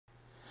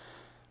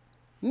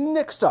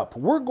Next up,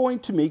 we're going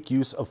to make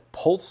use of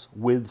pulse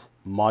width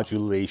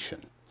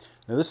modulation.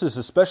 Now this is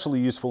especially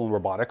useful in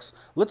robotics.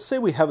 Let's say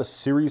we have a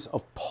series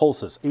of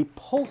pulses, a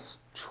pulse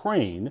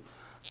train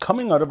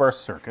coming out of our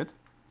circuit.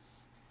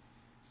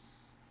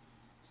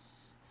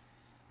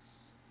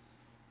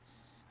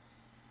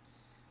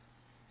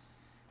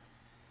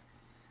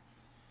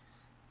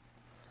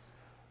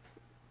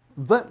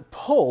 That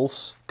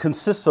pulse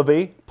consists of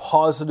a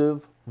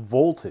positive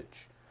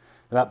voltage.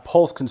 That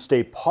pulse can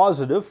stay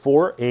positive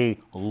for a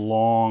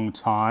long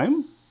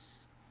time.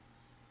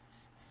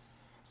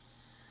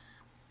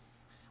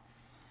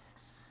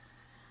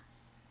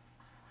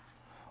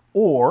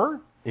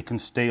 Or it can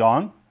stay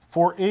on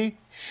for a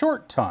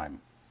short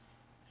time.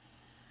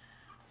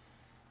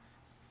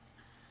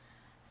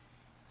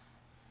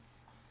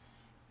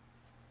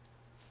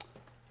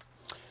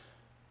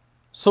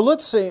 So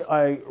let's say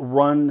I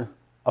run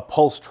a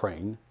pulse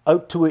train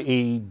out to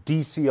a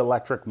DC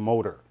electric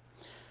motor.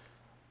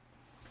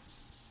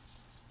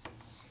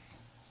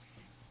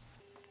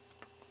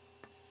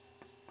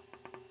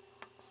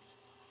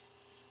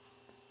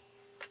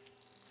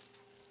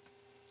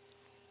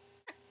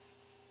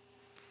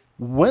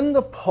 When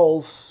the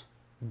pulse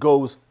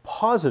goes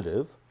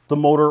positive, the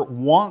motor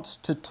wants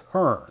to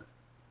turn.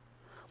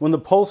 When the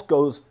pulse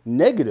goes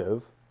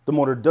negative, the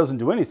motor doesn't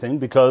do anything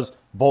because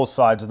both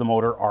sides of the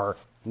motor are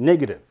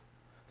negative.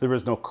 There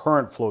is no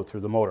current flow through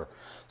the motor.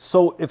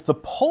 So if the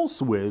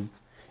pulse width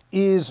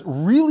is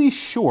really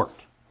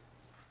short,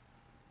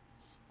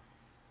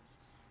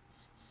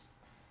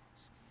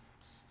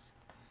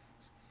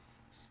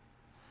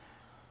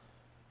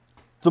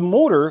 the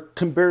motor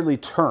can barely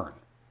turn.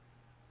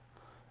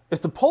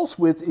 If the pulse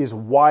width is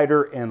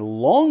wider and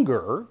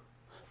longer,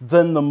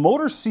 then the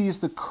motor sees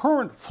the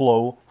current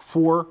flow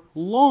for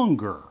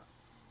longer.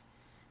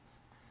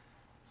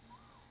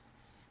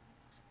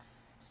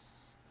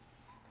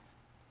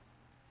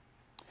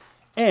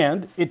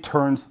 And it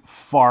turns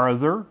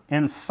farther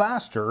and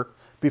faster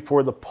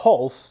before the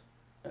pulse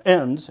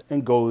ends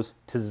and goes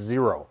to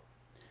zero,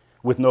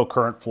 with no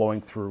current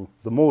flowing through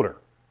the motor.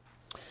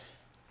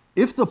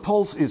 If the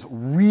pulse is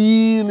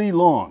really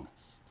long,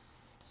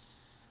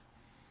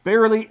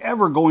 barely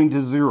ever going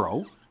to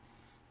zero,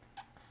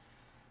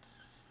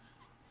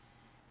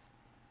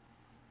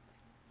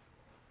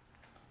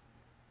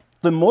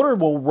 the motor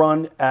will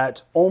run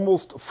at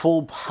almost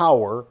full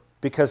power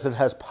because it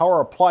has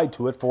power applied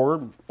to it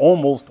for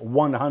almost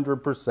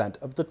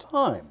 100% of the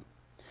time.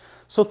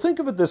 So think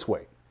of it this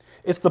way.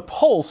 If the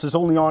pulse is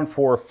only on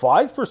for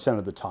 5%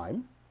 of the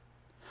time,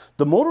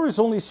 the motor is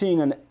only seeing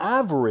an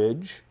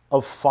average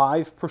of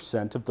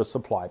 5% of the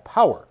supply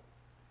power.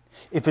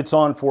 If it's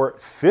on for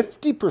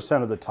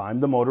 50% of the time,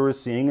 the motor is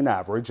seeing an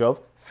average of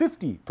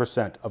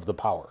 50% of the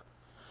power.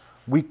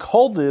 We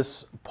call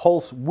this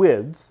pulse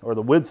width, or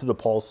the width of the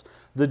pulse,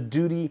 the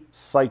duty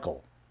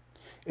cycle.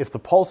 If the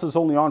pulse is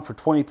only on for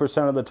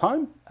 20% of the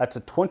time, that's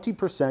a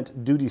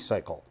 20% duty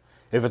cycle.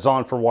 If it's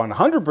on for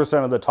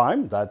 100% of the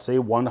time, that's a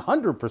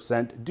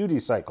 100% duty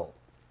cycle.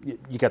 You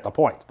get the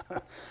point.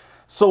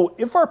 So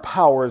if our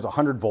power is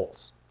 100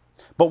 volts,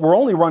 but we're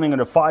only running at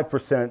a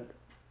 5%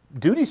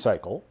 duty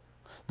cycle,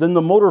 then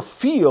the motor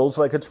feels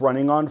like it's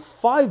running on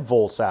 5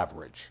 volts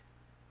average.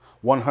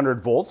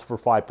 100 volts for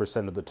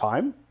 5% of the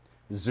time,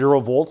 0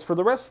 volts for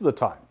the rest of the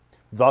time.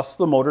 Thus,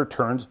 the motor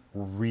turns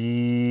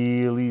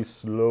really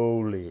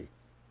slowly.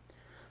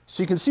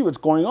 So you can see what's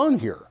going on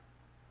here.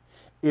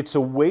 It's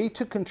a way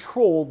to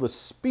control the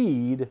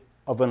speed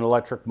of an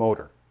electric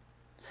motor.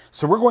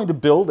 So we're going to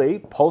build a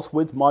pulse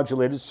width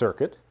modulated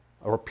circuit,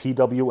 or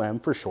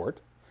PWM for short,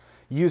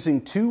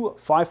 using 2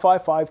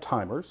 555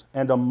 timers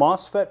and a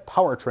MOSFET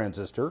power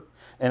transistor,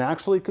 and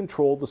actually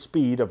control the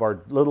speed of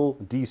our little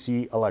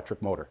DC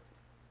electric motor.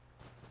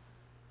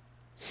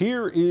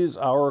 Here is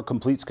our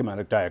complete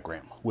schematic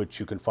diagram, which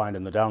you can find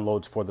in the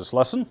downloads for this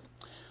lesson.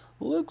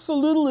 Looks a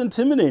little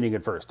intimidating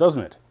at first, doesn't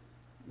it?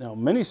 Now,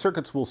 many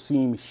circuits will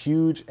seem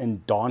huge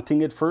and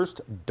daunting at first.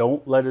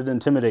 Don't let it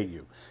intimidate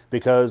you,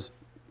 because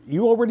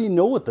you already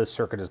know what this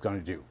circuit is going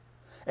to do,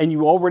 and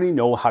you already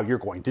know how you're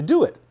going to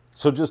do it.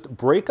 So just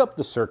break up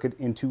the circuit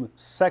into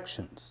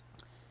sections.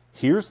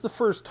 Here's the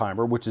first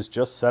timer, which is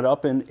just set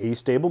up in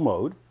astable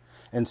mode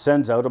and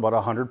sends out about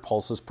 100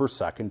 pulses per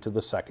second to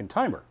the second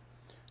timer.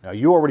 Now,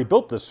 you already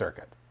built this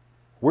circuit.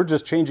 We're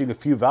just changing a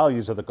few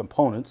values of the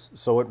components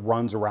so it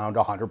runs around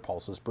 100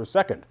 pulses per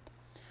second.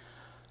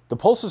 The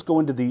pulses go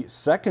into the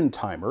second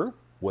timer,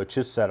 which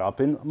is set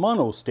up in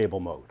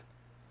monostable mode.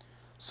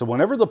 So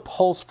whenever the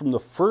pulse from the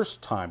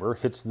first timer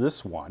hits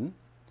this one,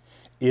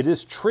 it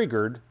is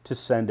triggered to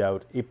send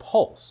out a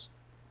pulse.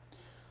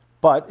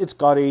 But it's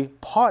got a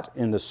pot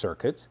in the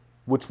circuit,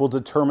 which will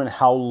determine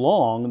how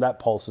long that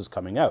pulse is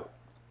coming out.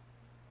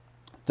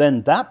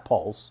 Then that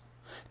pulse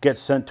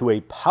gets sent to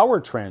a power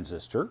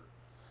transistor,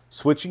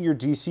 switching your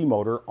DC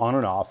motor on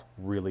and off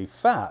really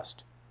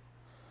fast.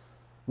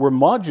 We're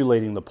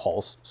modulating the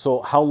pulse,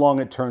 so how long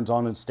it turns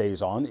on and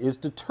stays on is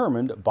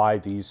determined by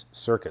these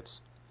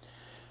circuits.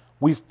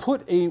 We've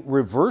put a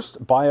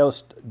reversed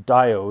biased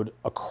diode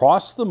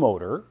across the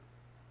motor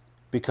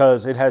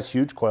because it has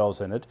huge coils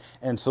in it,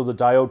 and so the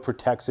diode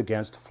protects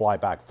against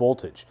flyback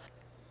voltage.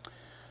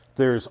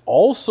 There's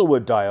also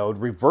a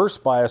diode reverse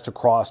biased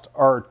across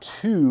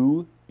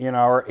R2 in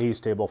our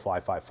astable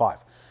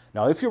 555.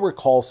 Now, if you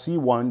recall,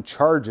 C1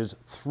 charges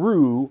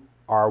through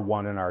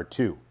R1 and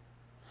R2.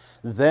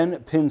 Then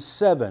pin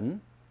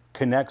 7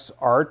 connects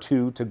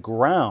R2 to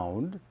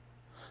ground,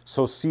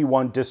 so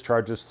C1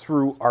 discharges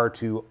through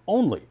R2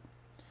 only.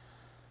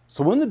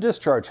 So when the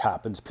discharge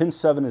happens, pin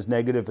 7 is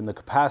negative and the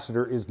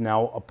capacitor is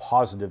now a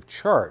positive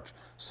charge.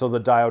 So the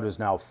diode is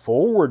now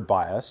forward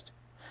biased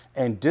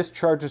and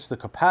discharges the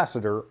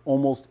capacitor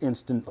almost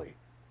instantly.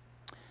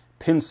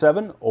 Pin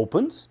 7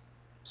 opens,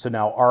 so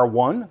now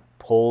R1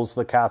 pulls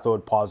the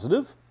cathode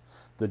positive.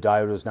 The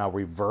diode is now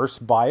reverse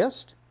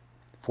biased,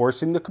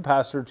 forcing the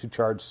capacitor to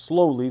charge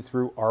slowly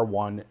through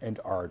R1 and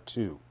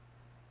R2.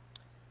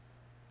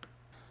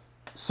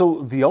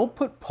 So the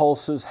output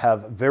pulses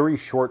have very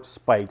short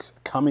spikes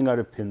coming out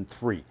of pin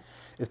 3.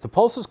 If the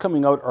pulses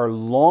coming out are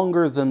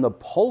longer than the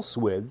pulse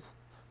width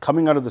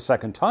coming out of the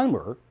second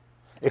timer,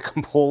 it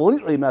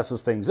completely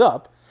messes things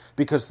up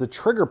because the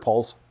trigger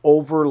pulse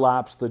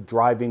overlaps the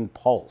driving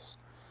pulse.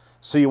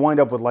 So you wind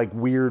up with like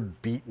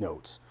weird beat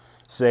notes,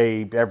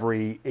 say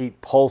every 8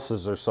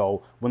 pulses or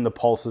so when the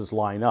pulses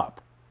line up.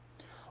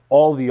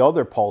 All the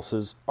other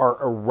pulses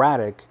are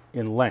erratic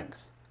in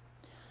length.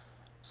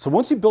 So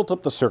once you built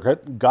up the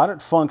circuit, got it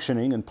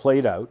functioning and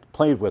played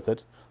with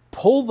it,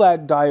 pull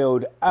that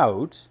diode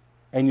out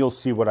and you'll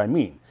see what I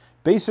mean.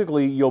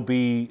 Basically, you'll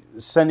be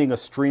sending a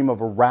stream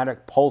of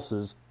erratic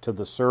pulses to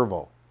the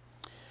servo.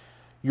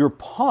 Your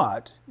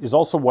pot is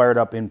also wired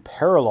up in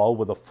parallel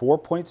with a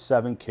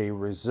 4.7K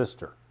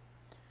resistor.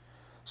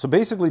 So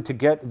basically, to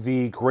get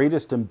the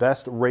greatest and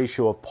best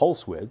ratio of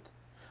pulse width,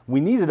 we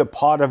needed a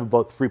pot of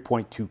about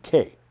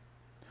 3.2K.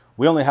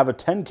 We only have a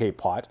 10K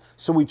pot,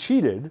 so we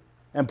cheated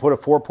and put a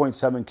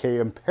 4.7K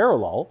in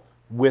parallel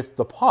with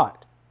the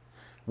pot.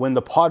 When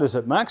the pot is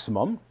at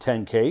maximum,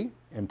 10K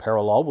in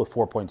parallel with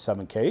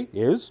 4.7K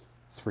is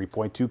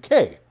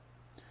 3.2K.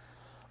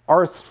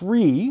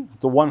 R3,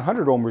 the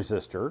 100 ohm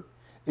resistor,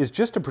 is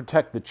just to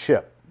protect the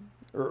chip.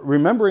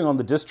 Remembering on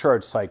the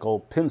discharge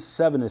cycle, pin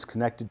 7 is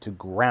connected to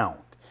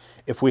ground.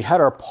 If we had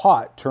our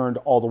pot turned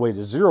all the way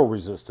to 0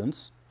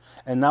 resistance,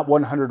 and that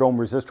 100 ohm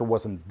resistor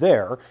wasn't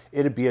there,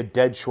 it'd be a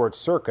dead short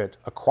circuit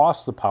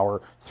across the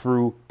power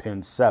through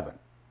pin 7.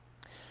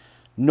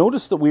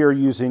 Notice that we are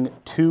using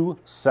 2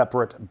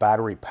 separate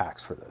battery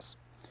packs for this.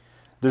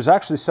 There's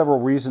actually several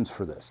reasons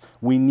for this.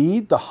 We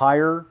need the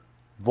higher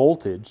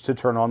voltage to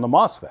turn on the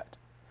MOSFET.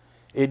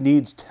 It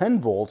needs 10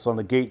 volts on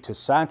the gate to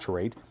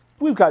saturate.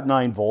 We've got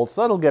 9 volts,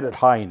 that'll get it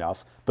high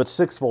enough, but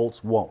 6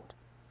 volts won't.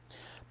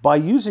 By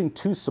using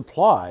 2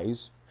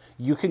 supplies,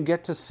 you can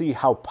get to see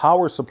how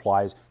power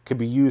supplies can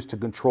be used to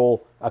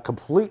control a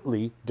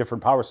completely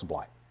different power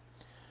supply.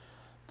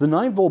 The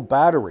 9-volt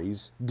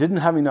batteries didn't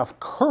have enough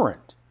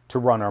current to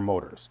run our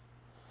motors,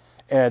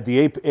 and the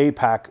A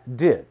pack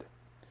did.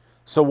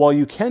 So while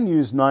you can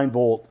use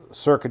 9-volt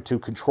circuit to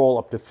control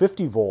up to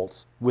 50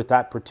 volts with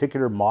that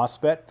particular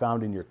MOSFET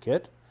found in your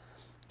kit,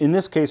 in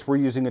this case we're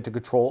using it to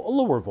control a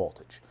lower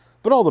voltage,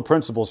 but all the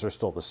principles are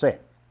still the same.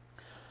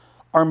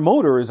 Our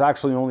motor is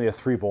actually only a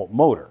 3-volt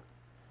motor.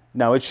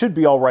 Now it should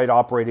be all right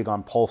operating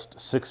on pulsed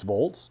 6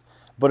 volts,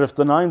 but if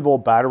the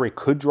 9-volt battery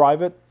could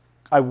drive it,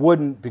 I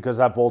wouldn't because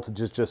that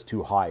voltage is just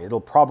too high. It'll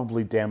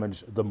probably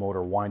damage the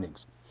motor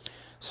windings.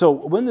 So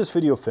when this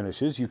video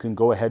finishes, you can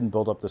go ahead and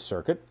build up the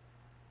circuit.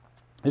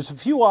 There's a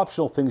few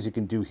optional things you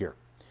can do here.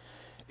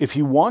 If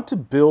you want to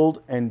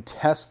build and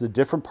test the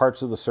different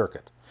parts of the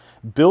circuit,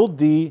 build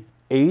the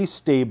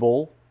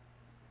astable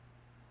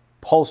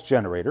pulse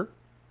generator,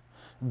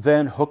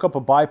 then hook up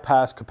a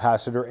bypass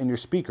capacitor in your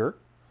speaker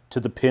to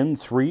the pin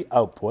 3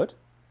 output,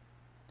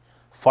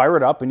 fire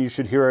it up and you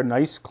should hear a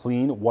nice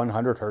clean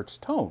 100 Hertz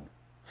tone.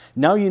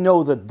 Now you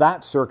know that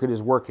that circuit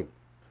is working.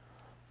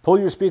 Pull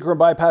your speaker and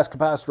bypass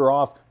capacitor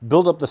off,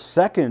 build up the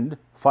second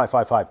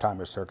 555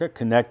 timer circuit,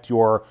 connect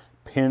your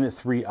pin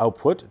 3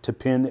 output to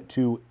pin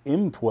 2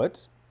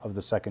 input of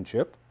the second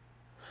chip,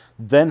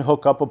 then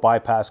hook up a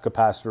bypass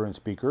capacitor and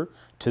speaker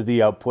to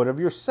the output of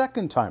your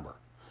second timer.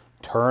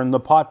 Turn the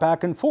pot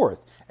back and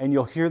forth and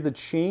you'll hear the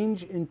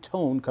change in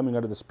tone coming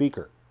out of the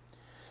speaker.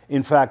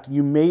 In fact,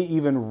 you may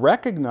even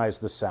recognize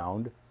the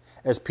sound.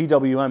 As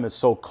PWM is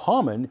so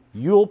common,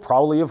 you'll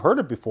probably have heard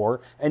it before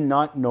and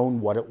not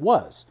known what it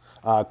was.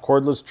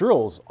 Cordless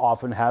drills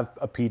often have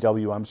a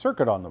PWM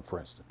circuit on them, for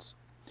instance.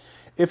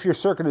 If your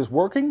circuit is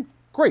working,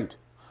 great.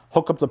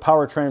 Hook up the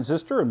power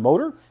transistor and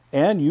motor,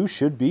 and you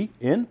should be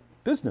in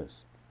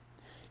business.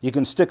 You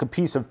can stick a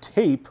piece of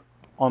tape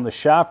on the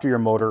shaft of your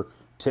motor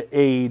to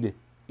aid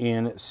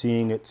in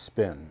seeing it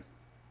spin.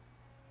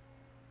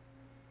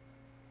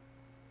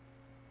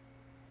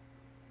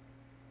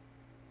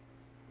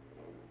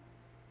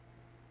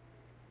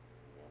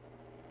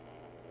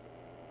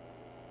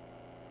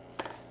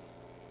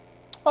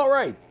 All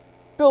right,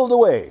 build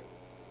away.